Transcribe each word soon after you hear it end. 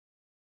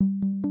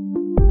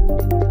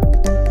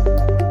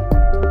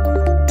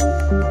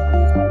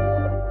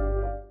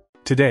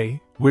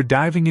Today, we're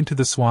diving into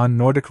the Swan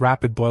Nordic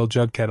Rapid Boil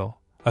Jug Kettle,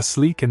 a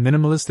sleek and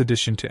minimalist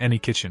addition to any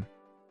kitchen.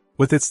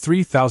 With its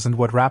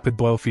 3000-watt rapid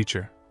boil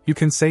feature, you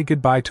can say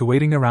goodbye to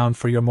waiting around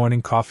for your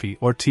morning coffee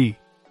or tea.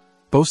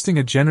 Boasting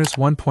a generous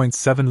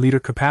 1.7-liter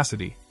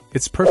capacity,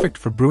 it's perfect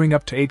for brewing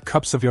up to 8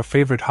 cups of your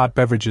favorite hot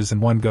beverages in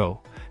one go,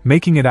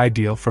 making it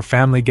ideal for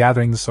family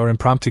gatherings or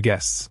impromptu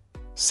guests.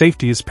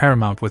 Safety is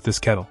paramount with this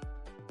kettle.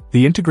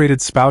 The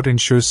integrated spout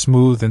ensures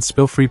smooth and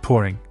spill-free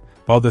pouring,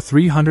 while the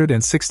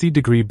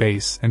 360-degree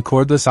base and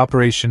cordless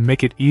operation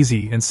make it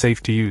easy and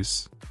safe to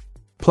use.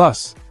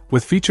 Plus,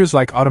 with features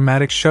like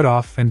automatic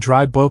shutoff and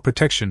dry boil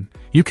protection,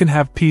 you can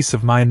have peace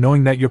of mind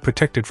knowing that you're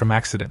protected from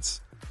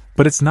accidents.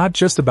 But it's not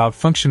just about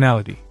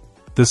functionality.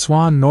 The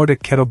Swan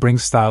Nordic Kettle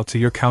brings style to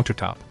your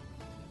countertop.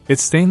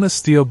 Its stainless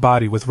steel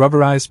body with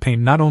rubberized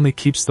paint not only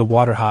keeps the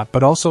water hot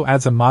but also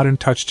adds a modern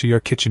touch to your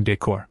kitchen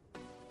decor.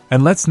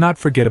 And let's not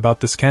forget about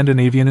the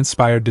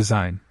Scandinavian-inspired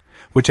design,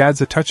 which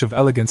adds a touch of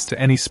elegance to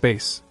any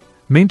space.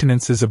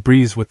 Maintenance is a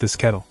breeze with this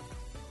kettle.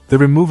 The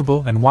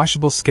removable and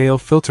washable scale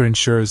filter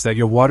ensures that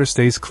your water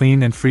stays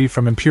clean and free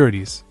from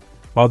impurities,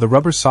 while the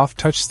rubber soft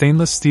touch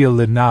stainless steel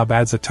lid knob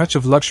adds a touch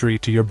of luxury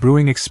to your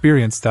brewing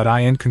experience.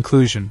 In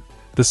conclusion,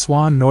 the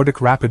Swan Nordic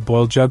Rapid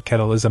Boil Jug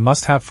Kettle is a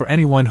must-have for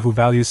anyone who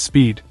values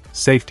speed,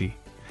 safety,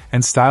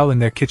 and style in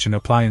their kitchen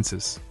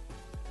appliances.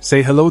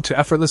 Say hello to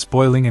effortless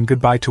boiling and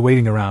goodbye to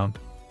waiting around.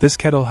 This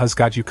kettle has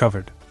got you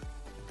covered.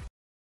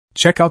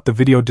 Check out the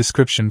video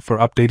description for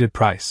updated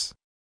price.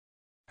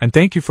 And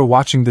thank you for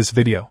watching this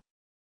video.